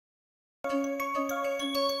Welcome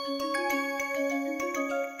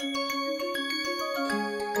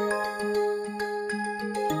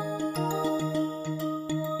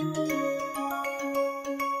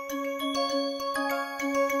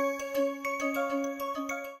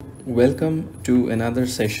to another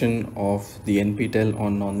session of the NPTEL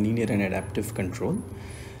on Nonlinear and Adaptive Control.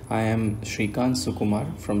 I am Shrikant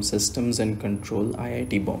Sukumar from Systems and Control,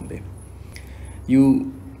 IIT Bombay.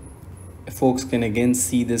 You folks can again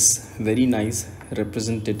see this very nice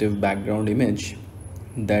representative background image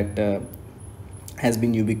that has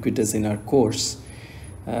been ubiquitous in our course.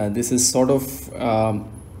 This is sort of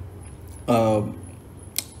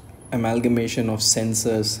amalgamation of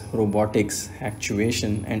sensors, robotics,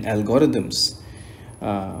 actuation, and algorithms.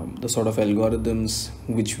 The sort of algorithms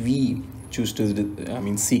which we choose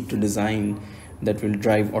to, seek to design that will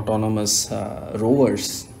drive autonomous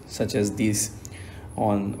rovers such as these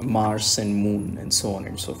on Mars and Moon and so on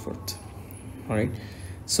and so forth. All right.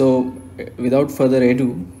 So without further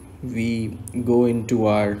ado, we go into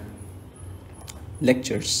our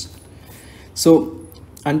lectures. So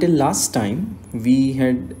until last time, we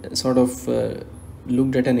had sort of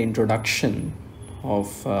looked at an introduction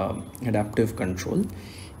of adaptive control.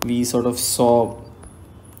 We sort of saw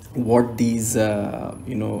what these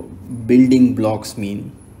building blocks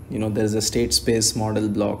mean. There's a state space model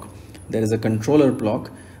block, there is a controller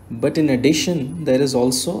block, but in addition there is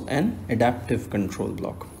also an adaptive control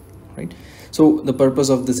block, right? So the purpose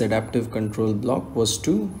of this adaptive control block was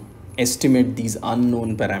to estimate these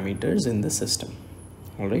unknown parameters in the system.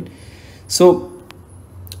 All right, so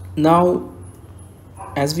now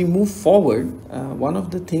as we move forward, one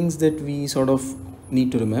of the things that we sort of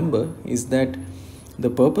need to remember is that the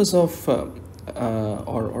purpose of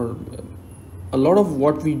or a lot of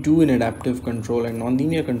what we do in adaptive control and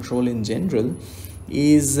nonlinear control in general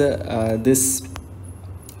is this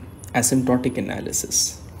asymptotic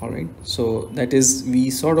analysis. All right, so that is, we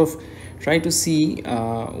sort of try to see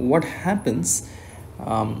what happens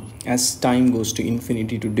as time goes to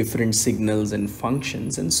infinity to different signals and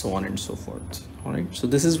functions and so on and so forth. All right, so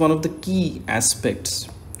this is one of the key aspects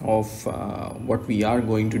of what we are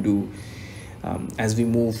going to do as we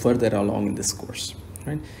move further along in this course.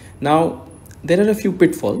 Right now, there are a few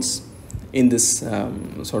pitfalls in this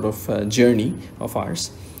sort of journey of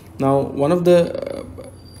ours. Now, one of the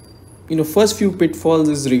first few pitfalls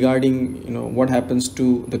is regarding what happens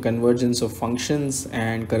to the convergence of functions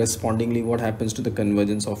and correspondingly what happens to the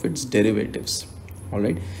convergence of its derivatives. All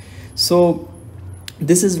right, so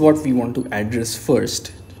this is what we want to address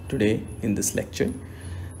first today in this lecture.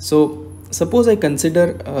 So suppose I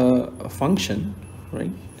consider a function,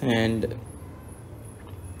 right, and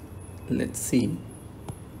let's see,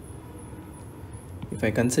 if I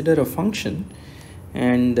consider a function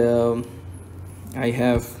and I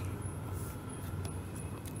have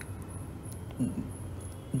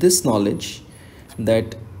this knowledge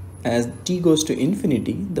that as t goes to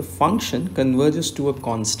infinity, the function converges to a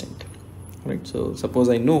constant, right? So suppose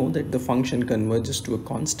I know that the function converges to a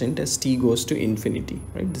constant as t goes to infinity,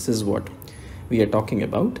 right? This is what we are talking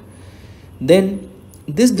about. Then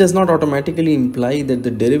this does not automatically imply that the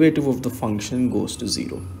derivative of the function goes to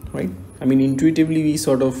zero, right? I mean, intuitively we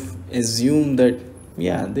sort of assume that,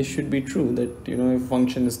 yeah, this should be true, that if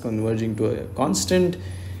function is converging to a constant,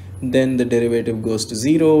 then the derivative goes to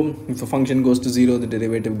zero. If a function goes to zero, the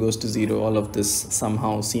derivative goes to zero. All of this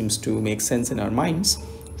somehow seems to make sense in our minds,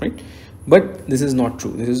 right? But this is not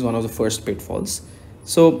true. This is one of the first pitfalls.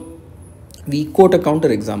 So we quote a counter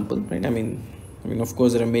example, right? I mean, of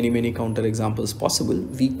course, there are many counter examples possible.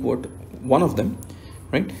 We quote one of them,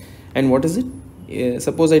 right? And what is it?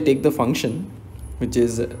 Suppose I take the function, which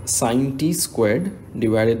is sine t squared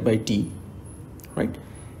divided by t, right?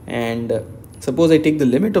 And suppose I take the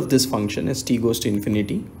limit of this function as t goes to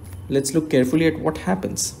infinity. Let's look carefully at what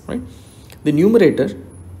happens, right? The numerator,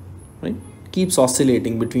 right, keeps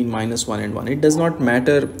oscillating between -1 and 1. It does not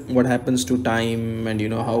matter what happens to time and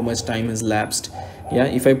how much time has lapsed. Yeah,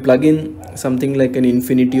 if I plug in something like an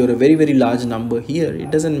infinity or a very large number here, it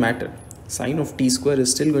doesn't matter. Sine of t square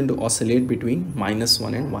is still going to oscillate between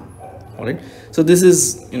 -1 and 1. All right, so this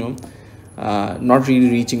is not really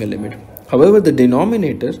reaching a limit. However, the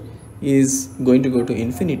denominator is going to go to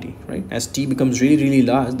infinity, right? As t becomes really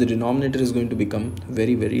large, the denominator is going to become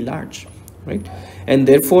very large, right? And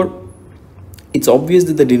therefore it's obvious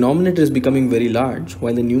that the denominator is becoming very large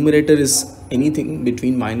while the numerator is anything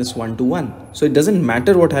between -1 to 1. So it doesn't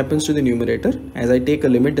matter what happens to the numerator. As I take a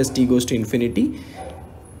limit as t goes to infinity,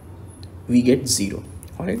 we get 0.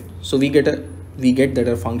 All right, so we get that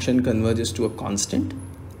our function converges to a constant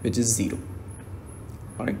which is 0.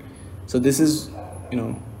 All right, so this is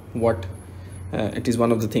what it is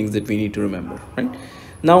one of the things that we need to remember, right?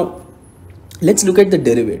 Now let's look at the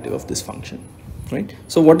derivative of this function, right?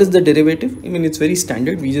 So what is the derivative? I mean, it's very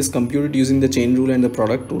standard. We just compute it using the chain rule and the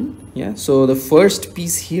product rule. Yeah, so the first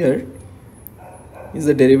piece here is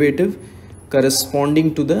the derivative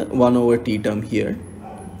corresponding to the 1 over t term here,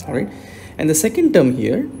 all right? And the second term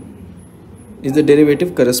here is the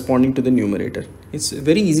derivative corresponding to the numerator. It's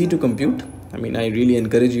very easy to compute. I mean, I really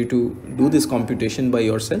encourage you to do this computation by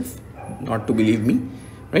yourself, not to believe me,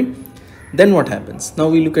 right? Then what happens? Now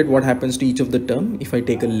we look at what happens to each of the term if I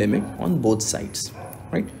take a limit on both sides,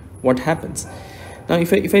 right? What happens? Now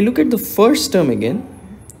if I look at the first term again,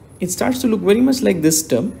 it starts to look very much like this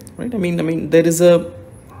term, right? I mean there is a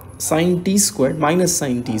sine t squared minus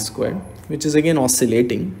sine t squared, which is again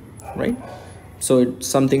oscillating, right? So it's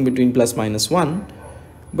something between plus minus 1,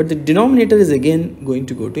 but the denominator is again going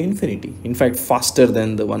to go to infinity, in fact faster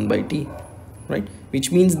than the 1 by t, right?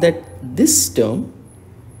 Which means that this term,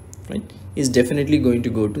 right, is definitely going to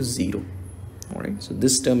go to 0. All right, so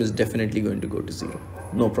this term is definitely going to go to 0,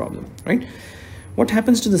 no problem, right? What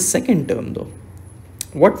happens to the second term though?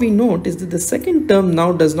 What we note is that the second term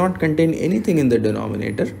now does not contain anything in the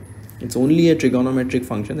denominator. It's only a trigonometric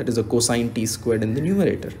function, that is a cosine t squared in the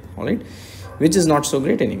numerator, all right, which is not so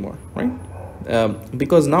great anymore, right?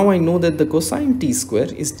 Because now I know that the cosine t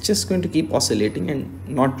square is just going to keep oscillating and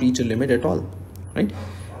not reach a limit at all, right?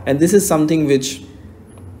 And this is something which,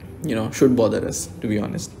 you know, should bother us, to be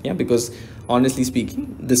honest. Yeah, because honestly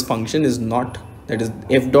speaking, this function is not, that is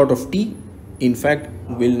f dot of t, in fact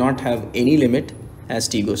will not have any limit as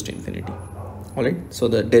t goes to infinity. All right, so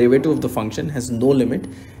the derivative of the function has no limit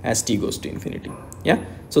as t goes to infinity. Yeah,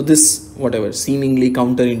 so this whatever seemingly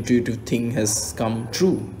counterintuitive thing has come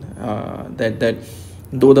true, that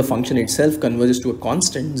though the function itself converges to a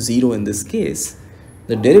constant 0 in this case,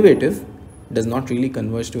 the derivative does not really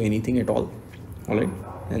converge to anything at all. All right,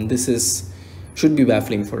 and this should be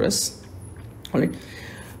baffling for us. All right,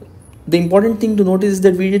 the important thing to notice is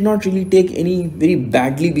that we did not really take any very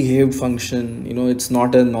badly behaved function. You know, it's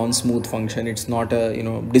not a non-smooth function, it's not a, you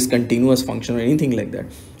know, discontinuous function or anything like that,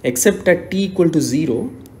 except at t equal to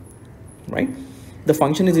 0, right? The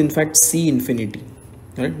function is in fact c infinity.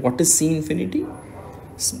 Right? What is c infinity?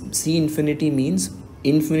 C infinity means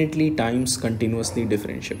infinitely times continuously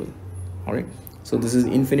differentiable. All right, so this is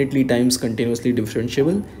infinitely times continuously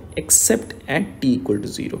differentiable except at t equal to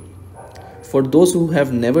 0. For those who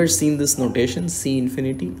have never seen this notation, c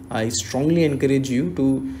infinity, I strongly encourage you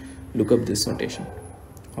to look up this notation.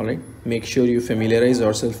 All right, make sure you familiarize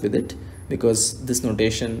yourself with it, because this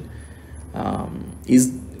notation is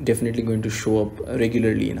definitely going to show up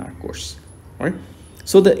regularly in our course. All right,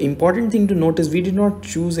 so the important thing to note is we did not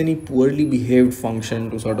choose any poorly behaved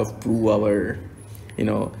function to sort of prove our, you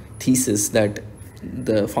know, thesis that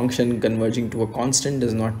the function converging to a constant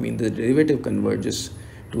does not mean the derivative converges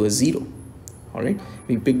to a 0. All right,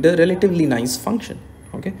 we picked a relatively nice function.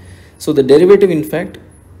 Okay, so the derivative in fact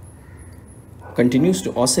continues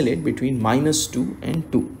to oscillate between minus 2 and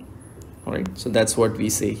 2. All right, so that's what we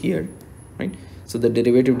say here, right? So the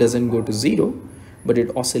derivative doesn't go to 0, but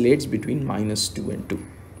it oscillates between minus 2 and 2.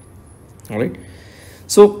 All right,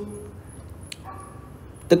 so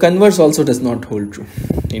the converse also does not hold true,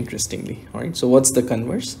 interestingly. All right, so what's the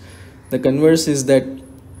converse? The converse is that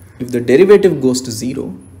if the derivative goes to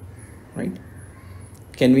 0, right,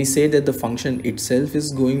 can we say that the function itself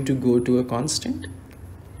is going to go to a constant?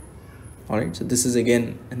 All right, so this is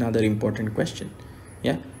again another important question.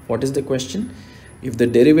 Yeah, what is the question? If the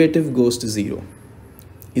derivative goes to 0,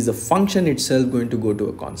 is the function itself going to go to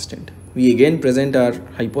a constant? We again present our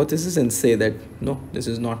hypothesis and say that no, this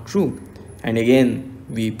is not true, and again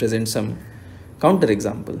we present some counter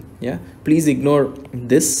example. Yeah, please ignore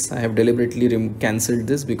this. I have deliberately cancelled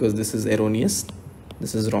this because this is erroneous,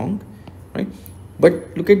 this is wrong, right?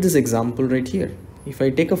 But look at this example right here. If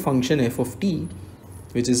I take a function f of t,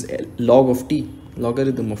 which is log of t,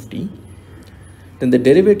 logarithm of t, then the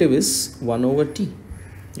derivative is 1 over t.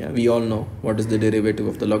 Yeah, we all know what is the derivative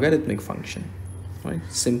of the logarithmic function, right?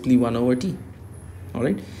 Simply 1 over t. All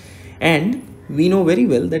right, and we know very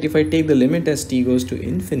well that if I take the limit as t goes to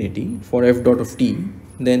infinity for f dot of t,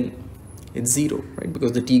 then it's 0, right?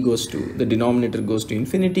 Because the the denominator goes to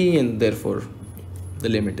infinity, and therefore the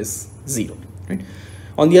limit is 0, right?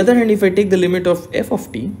 On the other hand, if I take the limit of f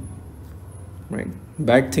of t, right,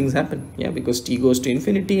 bad things happen. Yeah, because t goes to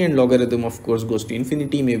infinity, and logarithm of course goes to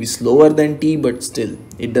infinity, maybe slower than t, but still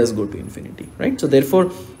it does go to infinity, right? So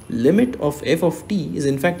therefore limit of f of t is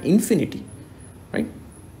in fact infinity, right?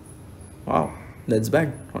 Wow, that's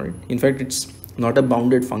bad. All right, in fact it's not a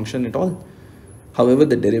bounded function at all. However,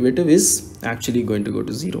 the derivative is actually going to go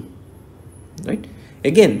to 0, right?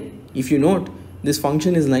 Again, if you note, this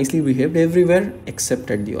function is nicely behaved everywhere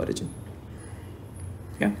except at the origin.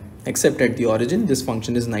 Yeah, except at the origin, this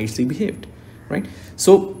function is nicely behaved, right?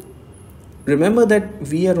 So remember that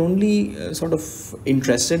we are only sort of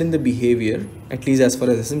interested in the behavior, at least as far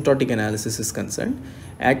as asymptotic analysis is concerned,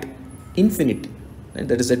 at infinity, right?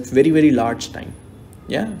 That is at very, very large time.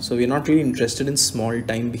 Yeah, so we're not really interested in small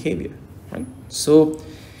time behavior, right? So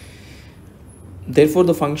therefore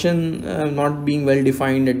the function not being well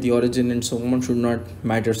defined at the origin and so on should not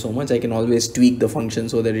matter so much. I can always tweak the function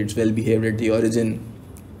so that it's well behaved at the origin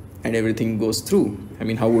and everything goes through. I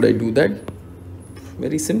mean, how would I do that?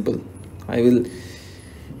 Very simple. I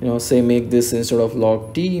will say make this instead of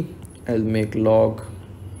log t, I'll make log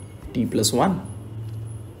t plus 1,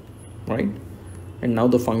 right? And now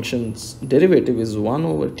the function's derivative is 1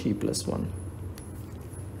 over t plus 1,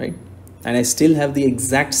 right? And I still have the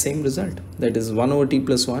exact same result, that is 1 over t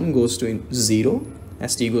plus 1 goes to 0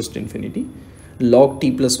 as t goes to infinity. Log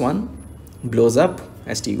t plus 1 blows up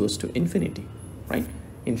as t goes to infinity, right?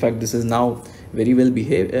 In fact, this is now very well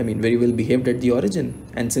behaved, very well behaved at the origin,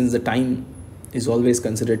 and since the time is always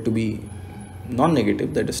considered to be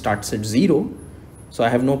non-negative, that it starts at 0, so I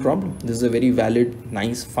have no problem. This is a very valid,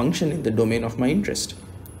 nice function in the domain of my interest,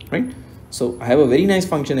 right? So I have a very nice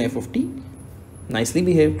function f of t, nicely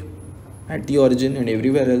behaved at the origin and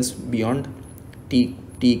everywhere else beyond t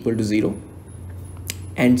equal to 0,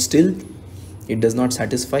 and still it does not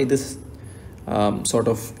satisfy this sort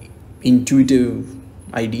of intuitive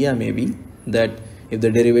idea maybe that if the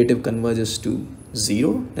derivative converges to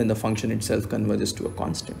 0, then the function itself converges to a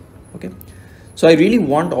constant. Okay, so I really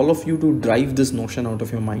want all of you to drive this notion out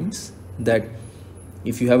of your minds, that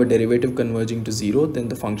if you have a derivative converging to 0, then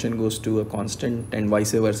the function goes to a constant, and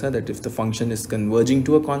vice versa, that if the function is converging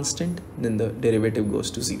to a constant, then the derivative goes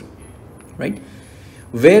to 0, right?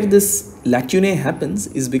 Where this lacunae happens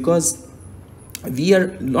is because we are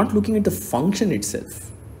not looking at the function itself.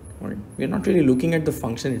 Right? We are not really looking at the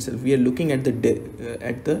function itself. We are looking at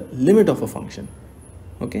the limit of a function.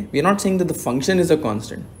 Okay, we are not saying that the function is a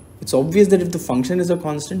constant. It's obvious that if the function is a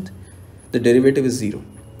constant, the derivative is 0,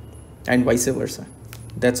 and vice versa.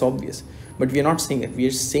 That's obvious. But we are not saying it. We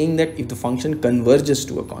are saying that if the function converges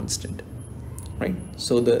to a constant, right?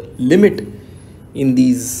 So the limit in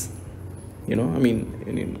these,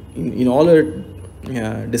 in all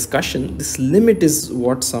our discussion, this limit is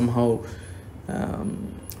what somehow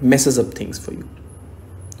messes up things for you.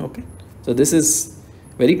 Okay, so this is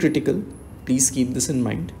very critical. Please keep this in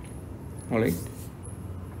mind. All right.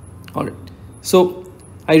 So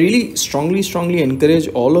I really strongly encourage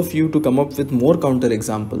all of you to come up with more counter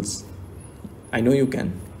examples. I know you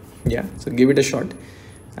can. Yeah, so give it a shot.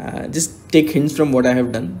 Just take hints from what I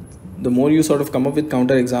have done. The more you sort of come up with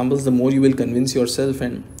counter examples, the more you will convince yourself,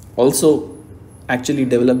 and also actually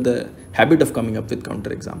develop the habit of coming up with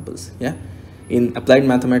counter examples. Yeah, in applied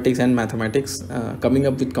mathematics and mathematics, coming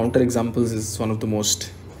up with counter examples is one of the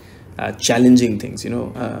most challenging things.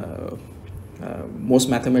 Most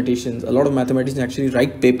mathematicians, a lot of mathematicians actually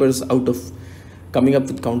write papers out of coming up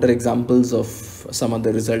with counter examples of some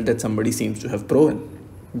other result that somebody seems to have proven,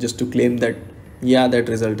 just to claim that, yeah, that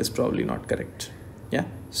result is probably not correct. Yeah,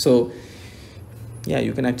 so yeah,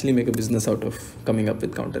 you can actually make a business out of coming up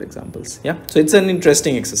with counter examples. Yeah, so it's an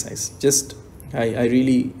interesting exercise. Just I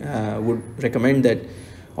really would recommend that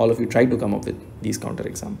all of you try to come up with these counter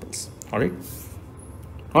examples. All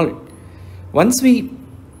right. Once we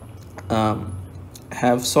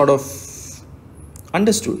have sort of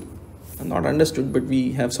understood, not understood, but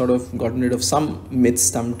we have sort of gotten rid of some myths,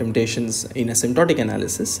 some temptations in asymptotic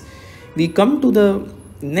analysis, we come to the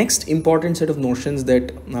next important set of notions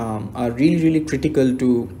that are really critical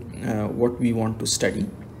to what we want to study.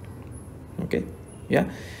 Okay, yeah,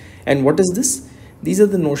 and what is this? These are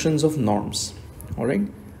the notions of norms. All right,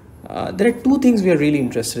 there are two things we are really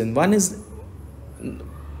interested in. One is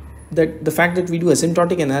that the fact that we do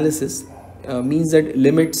asymptotic analysis means that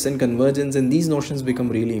limits and convergence and these notions become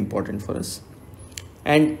really important for us.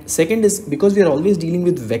 And second is because we are always dealing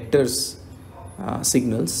with vectors,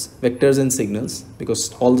 vectors and signals,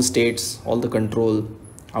 because all the states, all the control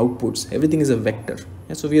outputs, everything is a vector.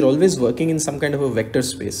 Yeah, so we are always working in some kind of a vector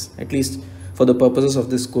space. At least for the purposes of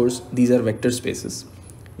this course, these are vector spaces.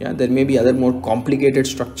 Yeah, there may be other more complicated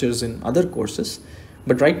structures in other courses,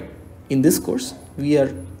 but right in this course we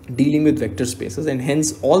are dealing with vector spaces, and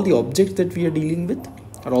hence all the objects that we are dealing with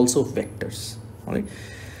are also vectors. All right,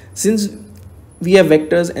 since we have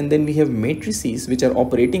vectors and then we have matrices which are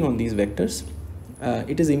operating on these vectors,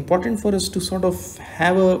 it is important for us to sort of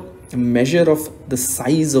have a measure of the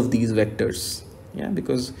size of these vectors. Yeah,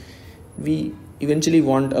 because we eventually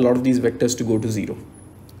want a lot of these vectors to go to 0,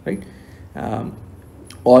 right?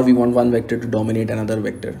 Or we want one vector to dominate another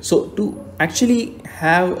vector. So to actually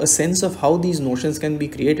have a sense of how these notions can be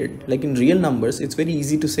created, like in real numbers, it's very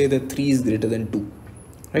easy to say that 3 is greater than 2,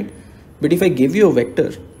 right? But if I give you a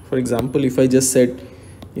vector, for example, if I just said,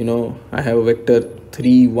 you know, I have a vector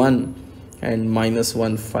 3 1 and minus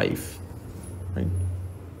 1 5, right?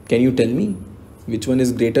 Can you tell me which one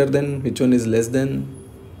is greater than, which one is less than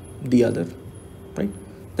the other, right?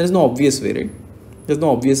 There is no obvious way, right? There's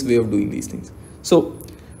no obvious way of doing these things. So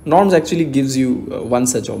norms actually gives you one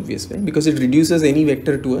such obvious way, because it reduces any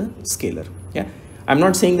vector to a scalar. Yeah, I'm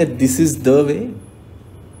not saying that this is the way,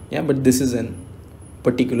 yeah, but this is an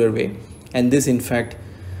particular way, and this in fact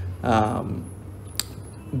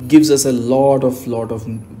gives us a lot of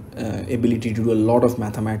ability to do a lot of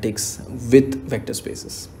mathematics with vector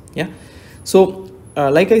spaces. Yeah, so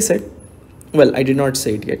like I said, well, I did not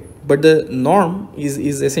say it yet, but the norm is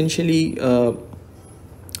essentially a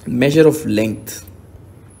measure of length,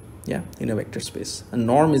 yeah, in a vector space. A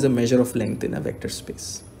norm is a measure of length in a vector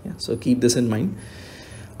space. Yeah, so keep this in mind.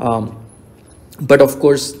 But of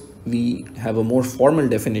course we have a more formal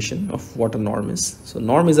definition of what a norm is. So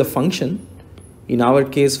norm is a function, in our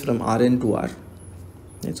case, from Rn to R.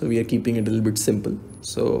 Right? So we are keeping it a little bit simple,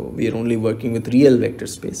 so we are only working with real vector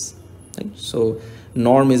space, right? So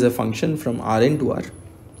norm is a function from Rn to R.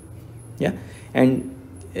 Yeah, and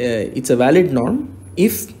it's a valid norm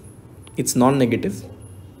if it's non-negative,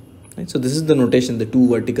 right? So this is the notation, the two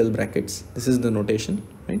vertical brackets, this is the notation,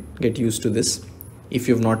 right? Get used to this if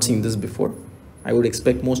you have not seen this before. I would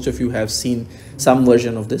expect most of you have seen some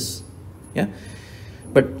version of this. Yeah,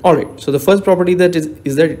 but all right, so the first property that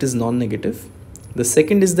is that it is non-negative. The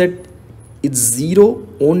second is that it's 0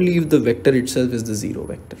 only if the vector itself is the 0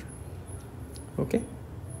 vector. Okay,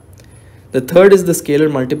 the third is the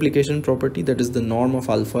scalar multiplication property, that is the norm of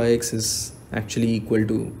alpha x is actually equal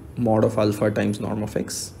to mod of alpha times norm of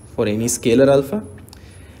x for any scalar alpha.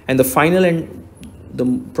 And the final and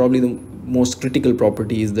probably the most critical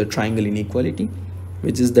property is the triangle inequality,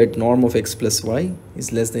 which is that norm of x plus y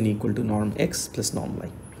is less than equal to norm x plus norm y.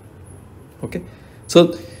 Okay,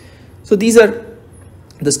 so these are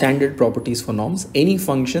the standard properties for norms. Any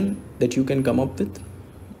function that you can come up with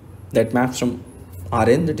that maps from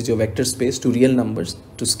Rn, that is your vector space, to real numbers,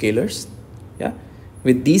 to scalars, yeah,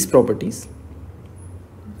 with these properties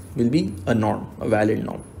will be a norm, a valid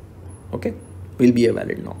norm. Okay, will be a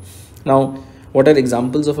valid norm. Now, what are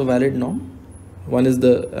examples of a valid norm? One is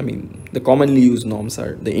the commonly used norms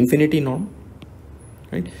are the infinity norm,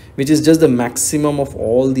 right, which is just the maximum of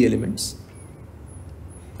all the elements.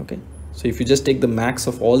 Okay, so if you just take the max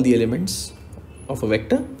of all the elements of a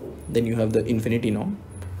vector, then you have the infinity norm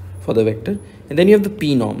for the vector. And then you have the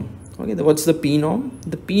p norm. Okay, what's the p norm?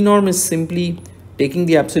 The p norm is simply taking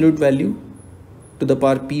the absolute value to the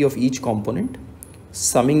power p of each component,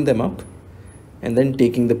 summing them up, and then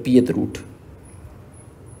taking the pth root.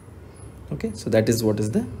 Okay, so that is what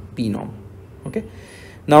is the p norm. Okay,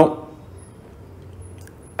 now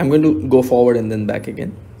I'm going to go forward and then back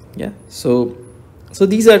again. Yeah, so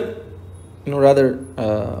these are, you know, rather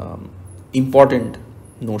important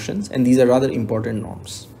notions, and these are rather important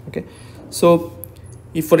norms. Okay, so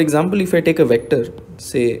if, for example, if I take a vector,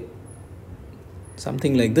 say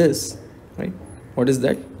something like this, right, what is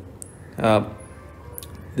that?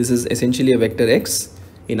 This is essentially a vector x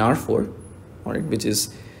in R4, all right, which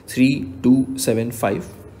is 3 2 7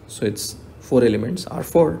 5, so it's 4 elements,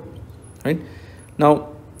 R4, right? Now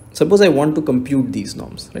suppose I want to compute these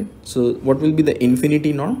norms, right? So what will be the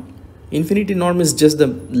infinity norm? Infinity norm is just the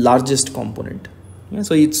largest component. Yeah,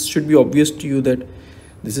 so it should be obvious to you that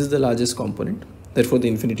this is the largest component, therefore the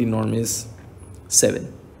infinity norm is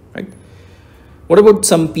 7, right? What about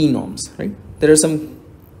some p norms, right? There are some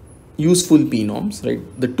useful p norms, right?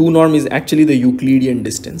 The 2 norm is actually the Euclidean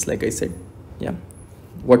distance, like I said. Yeah,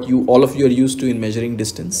 what all of you are used to in measuring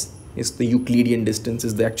distance is the Euclidean distance,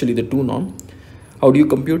 is actually the 2 norm. How do you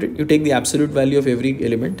compute it? You take the absolute value of every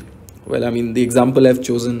element. Well, I mean, the example I've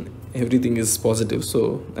chosen, everything is positive,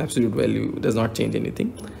 so absolute value does not change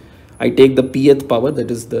anything. I take the pth power, that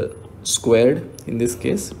is the squared in this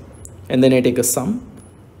case, and then I take a sum,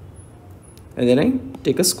 and then I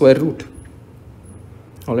take a square root.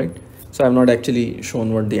 All right, so I have not actually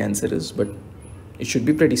shown what the answer is, but it should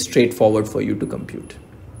be pretty straightforward for you to compute.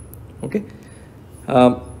 Okay,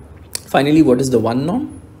 finally, what is the 1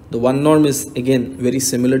 norm? The 1 norm is again very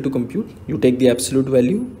similar to compute. You take the absolute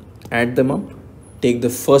value, add them up, take the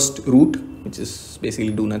first root, which is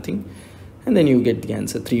basically do nothing, and then you get the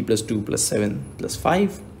answer 3 plus 2 plus 7 plus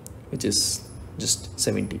 5, which is just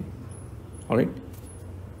 17. all right.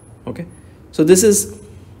 Okay, so this is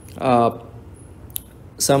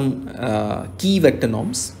some key vector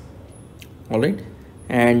norms, all right,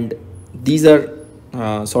 and these are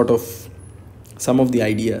sort of some of the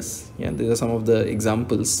ideas. Yeah, these are some of the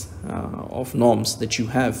examples of norms that you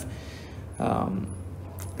have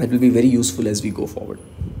that will be very useful as we go forward.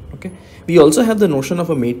 Okay, we also have the notion of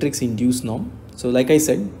a matrix induced norm. So like I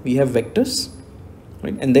said, we have vectors,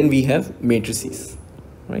 right, and then we have matrices,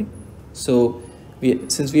 right. So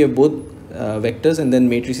since we have both vectors and then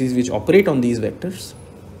matrices which operate on these vectors,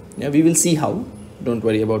 yeah, we will see how, don't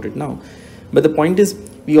worry about it now, but the point is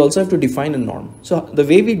we also have to define a norm. So the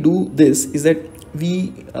way we do this is that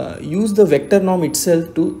we use the vector norm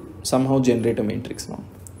itself to somehow generate a matrix norm.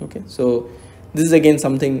 Okay, so this is again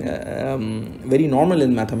something very normal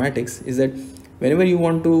in mathematics, is that whenever you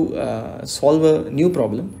want to solve a new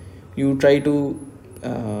problem, you try to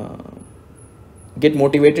get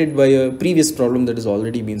motivated by a previous problem that has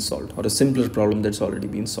already been solved, or a simpler problem that's already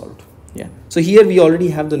been solved. Yeah, so here we already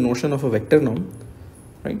have the notion of a vector norm,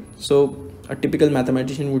 right. So a typical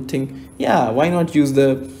mathematician would think, yeah, why not use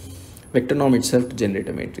the vector norm itself to generate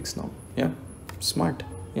a matrix norm? Yeah, smart.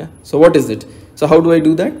 Yeah, so what is it? So how do I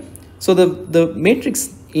do that? So the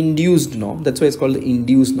matrix induced norm, that's why it's called the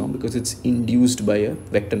induced norm, because it's induced by a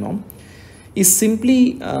vector norm, is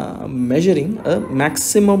simply measuring a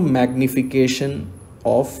maximum magnification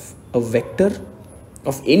of a vector,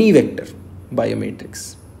 of any vector, by a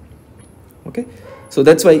matrix. Okay, so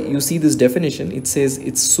that's why you see this definition. It says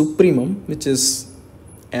it's supremum, which is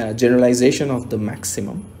a generalization of the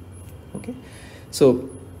maximum. Okay, so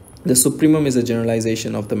the supremum is a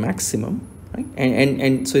generalization of the maximum, right,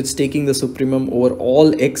 and so it's taking the supremum over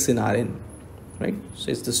all x in Rn, right. So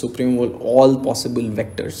it's the supremum over all possible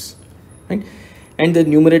vectors, right, and the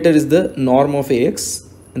numerator is the norm of ax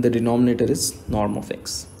and the denominator is norm of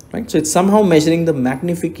x, right. So it's somehow measuring the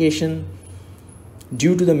magnification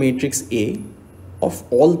due to the matrix A of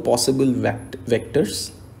all possible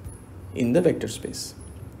vectors in the vector space.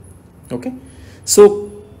 Okay, so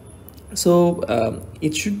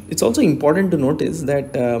it's also important to notice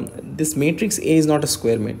that this matrix A is not a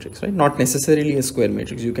square matrix, right? Not necessarily a square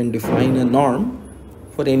matrix. You can define a norm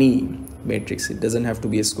for any matrix. It doesn't have to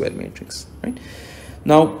be a square matrix, right?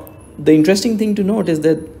 Now, the interesting thing to note is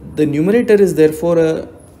that the numerator is therefore a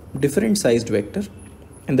different sized vector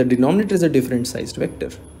and the denominator is a different sized vector,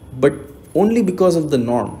 but only because of the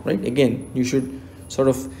norm, right? Again, you should sort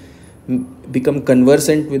of become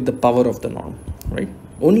conversant with the power of the norm, right?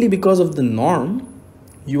 Only because of the norm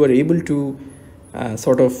you are able to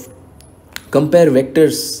sort of compare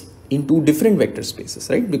vectors in two different vector spaces,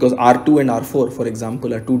 right? Because R2 and R4, for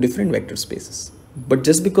example, are two different vector spaces, but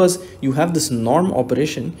just because you have this norm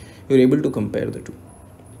operation, you're able to compare the two.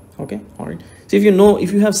 Okay, all right. So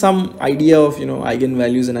if you have some idea of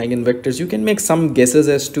eigenvalues and eigenvectors, you can make some guesses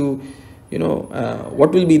as to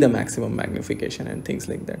what will be the maximum magnification and things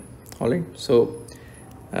like that. All right, so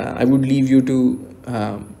I would leave you to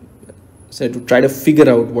to try to figure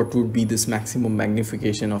out what would be this maximum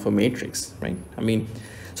magnification of a matrix, right? I mean,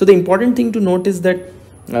 so the important thing to note is that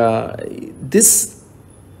this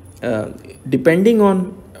depending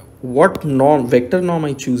on what vector norm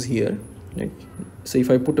I choose here, right? So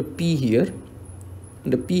if I put a p here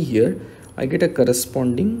and a p here, I get a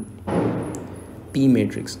corresponding p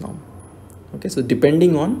matrix norm. Okay, so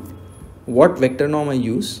depending on what vector norm I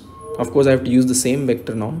use, of course I have to use the same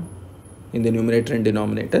vector norm in the numerator and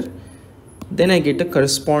denominator, then I get a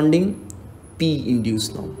corresponding p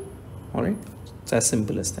induced norm. All right, it's as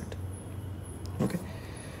simple as that. Okay,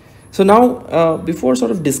 so now before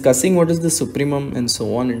sort of discussing what is the supremum and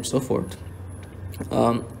so on and so forth,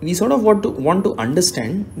 we sort of want to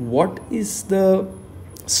understand what is the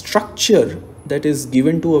structure that is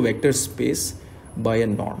given to a vector space by a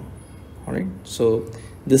norm. All right, so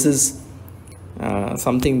this is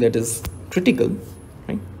something that is critical,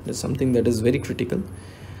 right? It's something that is very critical.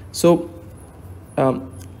 So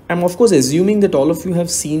I'm of course assuming that all of you have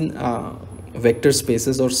seen vector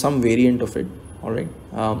spaces or some variant of it. All right,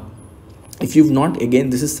 if you've not,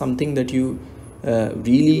 again, this is something that you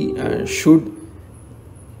really should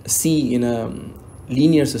see in a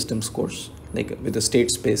linear systems course, like with a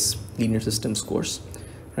state space linear systems course,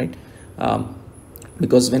 right?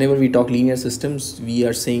 Because whenever we talk linear systems, we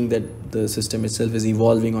are saying that the system itself is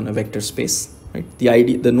evolving on a vector space, right?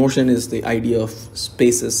 The notion is the idea of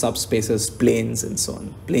spaces, subspaces, planes, and so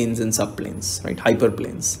on, planes and subplanes, right?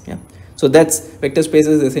 Hyperplanes. Yeah, so that's vector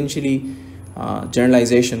spaces, essentially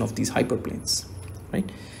generalization of these hyperplanes, right?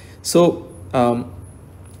 So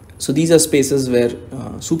so these are spaces where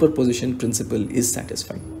superposition principle is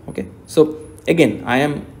satisfied. Okay, so again, I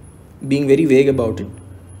am being very vague about it.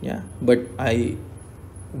 Yeah, but I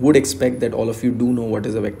would expect that all of you do know what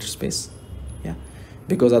is a vector space. Yeah,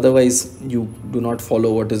 because otherwise you do not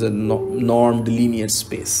follow what is a normed linear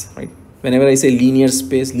space, right? Whenever I say linear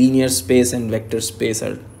space and vector space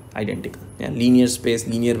are identical. Yeah, linear space,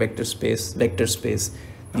 linear vector space,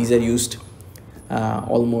 these are used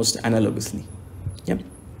almost analogously. Yeah.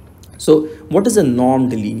 So what is a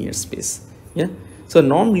normed linear space? Yeah. So a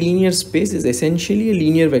normed linear space is essentially a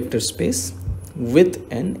linear vector space with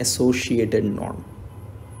an associated norm.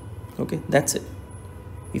 Okay, that's it.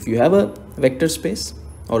 If you have a vector space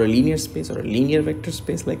or a linear space or a linear vector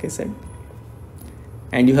space, like I said,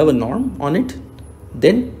 and you have a norm on it,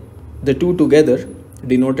 then the two together,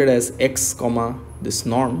 denoted as x comma this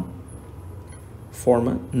norm, form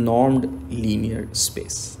a normed linear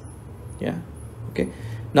space. Yeah. Okay.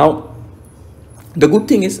 Now the good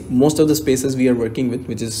thing is most of the spaces we are working with,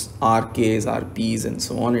 which is RKs, RPs and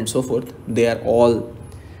so on and so forth, they are all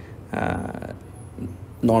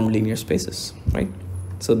normed linear spaces, right?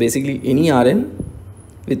 So basically any Rn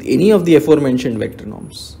with any of the aforementioned vector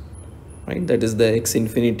norms, right? That is the x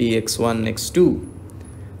infinity, x1, x2,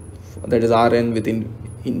 that is Rn with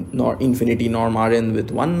infinity norm, Rn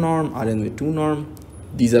with one norm, Rn with two norm.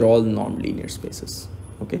 These are all normed linear spaces.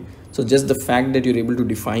 Okay, so just the fact that you're able to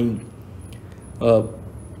define a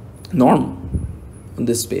norm on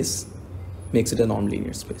this space makes it a normed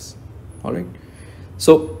linear space. All right,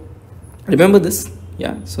 so remember this.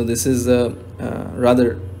 Yeah, so this is a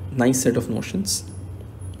rather nice set of notions.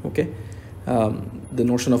 Okay, the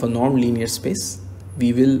notion of a normed linear space,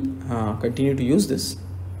 we will continue to use this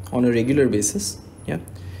on a regular basis. Yeah,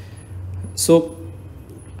 so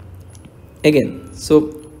again, so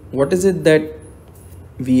what is it that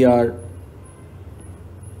we are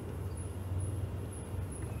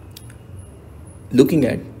looking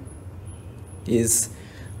at is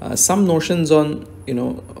some notions on, you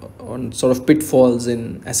know, on sort of pitfalls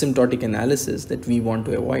in asymptotic analysis that we want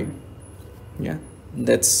to avoid. Yeah,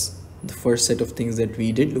 that's the first set of things that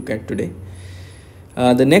we did look at today.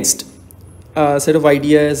 The next set of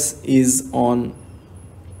ideas is on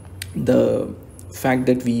the fact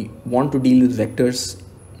that we want to deal with vectors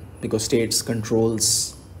because states,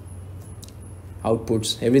 controls,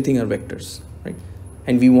 outputs, everything are vectors, right?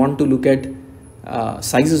 And we want to look at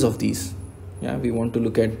sizes of these. Yeah, we want to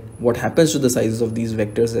look at what happens to the sizes of these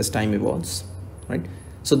vectors as time evolves, right?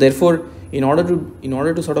 So therefore, in order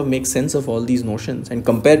to sort of make sense of all these notions and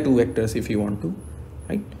compare two vectors, if you want to,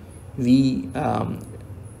 right, we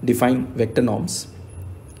define vector norms.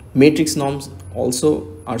 Matrix norms also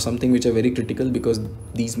are something which are very critical because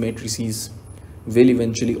these matrices will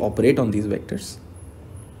eventually operate on these vectors,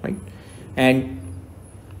 right? And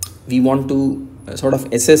we want to sort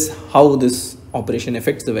of assess how this operation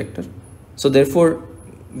affects the vector. So therefore,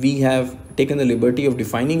 we have taken the liberty of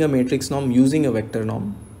defining a matrix norm using a vector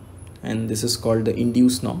norm, and this is called the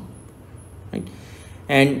induced norm, right?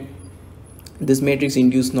 And this matrix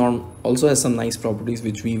induced norm also has some nice properties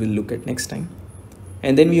which we will look at next time.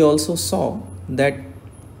 And then we also saw that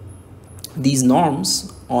these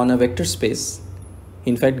norms on a vector space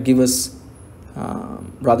in fact give us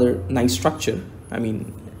rather nice structure. I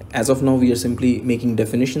mean, as of now we are simply making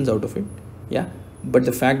definitions out of it. Yeah, but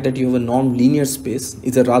the fact that you have a normed linear space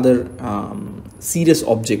is a rather serious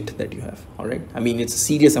object that you have. All right, I mean, it's a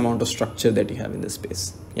serious amount of structure that you have in the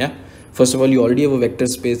space. Yeah, first of all, you already have a vector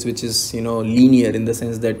space which is, you know, linear in the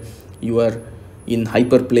sense that you are in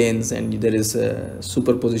hyperplanes and there is a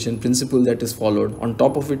superposition principle that is followed. On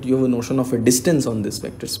top of it, you have a notion of a distance on this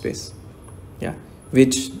vector space, yeah,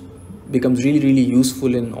 which becomes really, really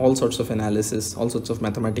useful in all sorts of analysis, all sorts of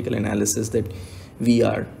mathematical analysis that we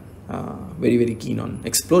are very, very keen on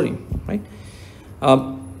exploring, right?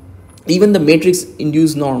 Even the matrix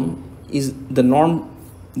induced norm is the norm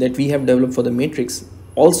that we have developed for the matrix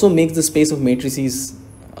also makes the space of matrices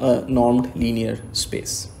a normed linear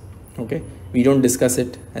space. Okay, we don't discuss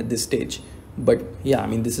it at this stage, but yeah, I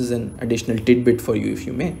mean, this is an additional tidbit for you, if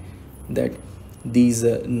you may, that these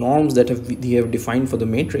norms that we have defined for the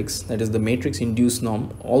matrix, that is the matrix induced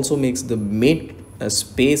norm, also makes the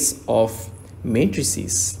space of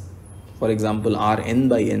matrices, for example Rn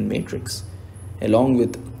by n matrix, along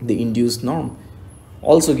with the induced norm,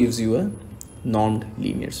 also gives you a normed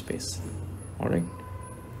linear space. All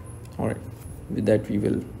right, with that we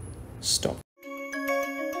will stop.